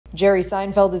Jerry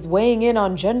Seinfeld is weighing in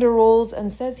on gender roles and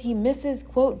says he misses,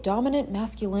 quote, dominant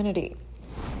masculinity.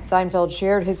 Seinfeld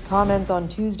shared his comments on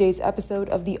Tuesday's episode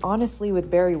of the Honestly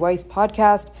with Barry Weiss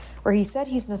podcast, where he said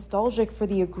he's nostalgic for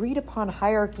the agreed-upon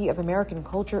hierarchy of American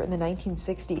culture in the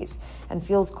 1960s and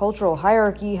feels cultural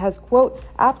hierarchy has, quote,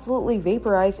 absolutely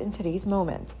vaporized in today's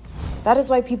moment. That is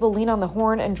why people lean on the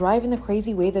horn and drive in the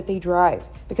crazy way that they drive,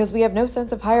 because we have no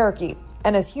sense of hierarchy.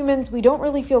 And as humans, we don't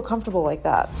really feel comfortable like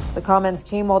that. The comments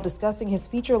came while discussing his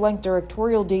feature-length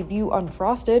directorial debut,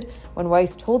 Unfrosted, when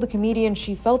Weiss told the comedian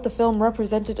she felt the film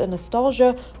represented a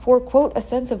nostalgia for, quote, a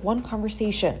sense of one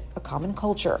conversation, a common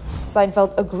culture.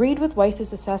 Seinfeld agreed with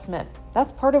Weiss's assessment.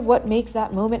 That's part of what makes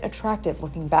that moment attractive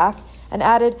looking back, and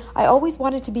added, I always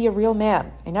wanted to be a real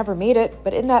man. I never made it,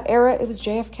 but in that era, it was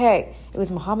JFK, it was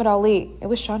Muhammad Ali, it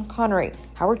was Sean Connery,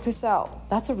 Howard Cosell.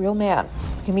 That's a real man.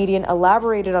 The comedian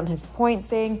elaborated on his point,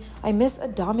 saying, I miss a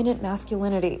dominant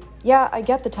masculinity. Yeah, I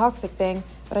get the toxic thing,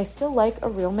 but I still like a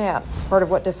real man. Part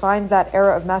of what defines that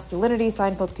era of masculinity,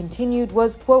 Seinfeld continued,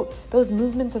 was, quote, those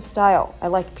movements of style. I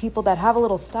like people that have a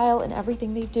little style in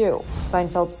everything they do.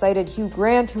 Seinfeld cited Hugh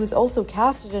Grant, who was also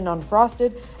casted in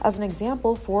Unfrosted, as an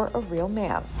example for a real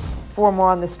man. For more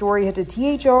on this story, head to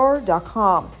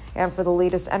THR.com. And for the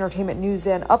latest entertainment news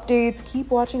and updates, keep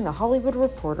watching the Hollywood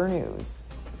Reporter News.